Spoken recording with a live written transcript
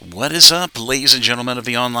What is up, ladies and gentlemen of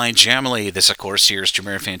the online Jamily? This, of course, here is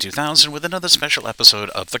Jameer 2000 with another special episode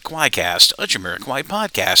of the QUAICast, a Jameer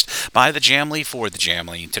podcast by the Jamily for the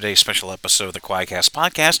Jamily. In today's special episode of the QUAICast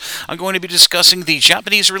podcast, I'm going to be discussing the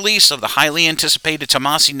Japanese release of the highly anticipated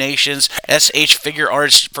Tamashii Nations SH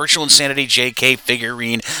Figurarts Virtual Insanity JK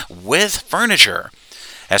figurine with furniture.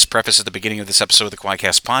 As prefaced at the beginning of this episode of the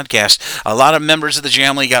QUAICast podcast, a lot of members of the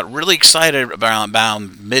Jamily got really excited about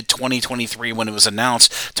mid-2023 when it was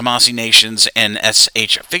announced Tamashii Nations and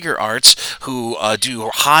SH Figurarts, who do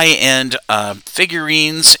high-end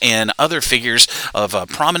figurines and other figures of a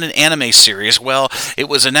prominent anime series. Well, it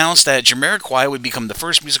was announced that Jamiroquai would become the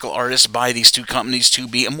first musical artist by these two companies to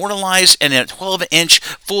be immortalized in a 12-inch,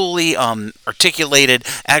 fully articulated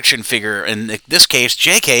action figure. In this case,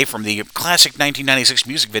 JK from the classic 1996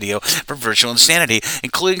 music video for Virtual Insanity,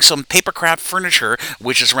 including some papercraft furniture,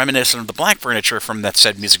 which is reminiscent of the black furniture from that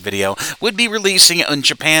said music video, would be releasing in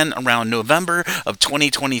Japan around November of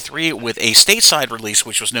 2023, with a stateside release,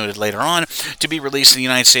 which was noted later on, to be released in the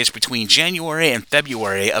United States between January and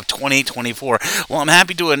February of 2024. Well, I'm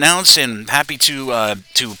happy to announce and happy to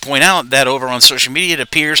point out that over on social media, it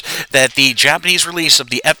appears that the Japanese release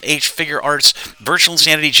of the FH Figurarts Virtual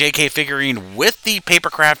Insanity JK figurine with the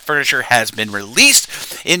papercraft furniture has been released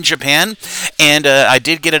in Japan, and I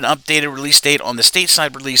did get an updated release date on the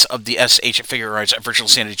stateside release of the SH Figurarts Virtual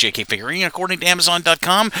Insanity JK figurine. According to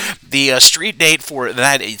Amazon.com, the street date for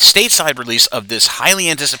that stateside release of this highly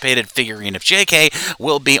anticipated figurine of JK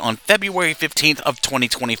will be on February 15th of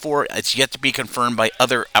 2024. It's yet to be confirmed by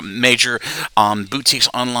other major boutiques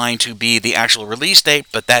online to be the actual release date,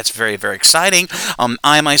 but that's very, very exciting.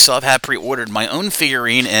 I myself have pre-ordered my own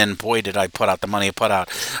figurine, and boy, did I put out the money. I put out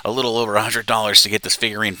a little over $100 to get this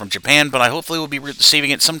figurine from Japan, but I hopefully will be receiving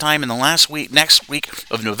it sometime in the next week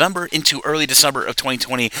of November into early December of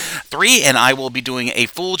 2023, and I will be doing a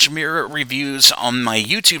full Jameer reviews on my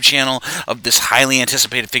YouTube channel of this highly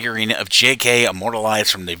anticipated figurine of JK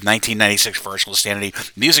immortalized from the 1996 Virtual Insanity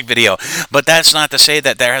music video. But that's not to say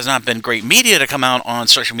that there has not been great media to come out on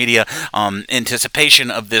social media anticipation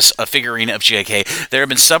of this figurine of JK. There have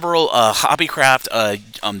been several hobbycraft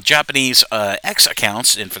Japanese X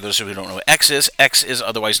accounts, and for those who don't know what X is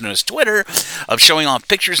otherwise known as Twitter, of showing off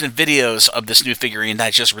pictures and videos of this new figurine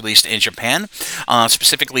that just released in Japan.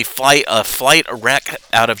 Specifically, Flight Rec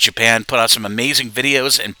out of Japan put out some amazing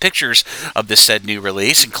videos and pictures of this said new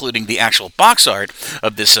release, including the actual box art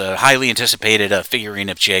of this highly anticipated figurine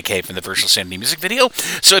of JK from the Virtual Insanity music video.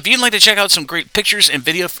 So if you'd like to check out some great pictures and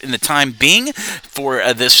video in the time being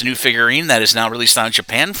for this new figurine that is now released out in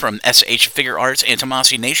Japan from SH Figurarts and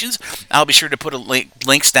Tamashii Nations, I'll be sure to put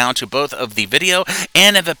links down to both of the video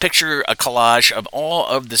and have a collage of all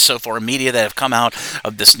of the so far media that have come out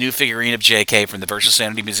of this new figurine of JK from the Virtual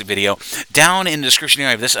Insanity music video down in the description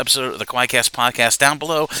area of this episode of the QUAICast podcast down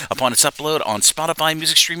below upon its upload on Spotify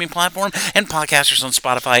music streaming platform and podcasters on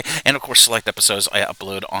Spotify, and of course select episodes I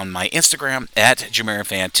upload on my Instagram at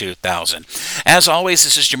JameerFan2000. As always,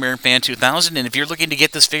 this is JameerFan2000, and if you're looking to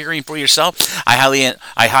get this figurine for yourself, I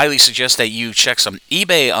highly suggest that you check some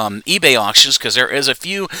eBay auctions, because there is a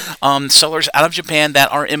few sellers out of Japan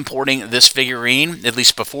that are importing this figurine, at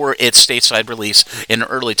least before its stateside release in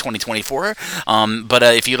early 2024. But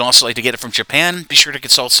if you'd also like to get it from Japan, be sure to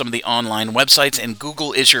consult some of the online websites, and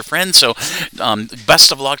Google is your friend. So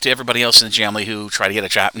best of luck to everybody else in the Jamily who try to get a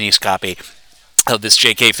Japanese copy of this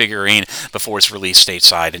JK figurine before it's released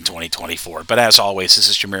stateside in 2024. But as always, this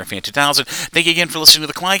is JameerFan2000. Thank you again for listening to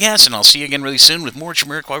the QUAICast, and I'll see you again really soon with more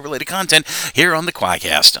Jamiroquai related content here on the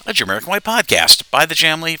QUAICast, a Jamiroquai podcast by the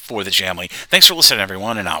Jamily for the Jamily. Thanks for listening,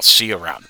 everyone, and I'll see you around.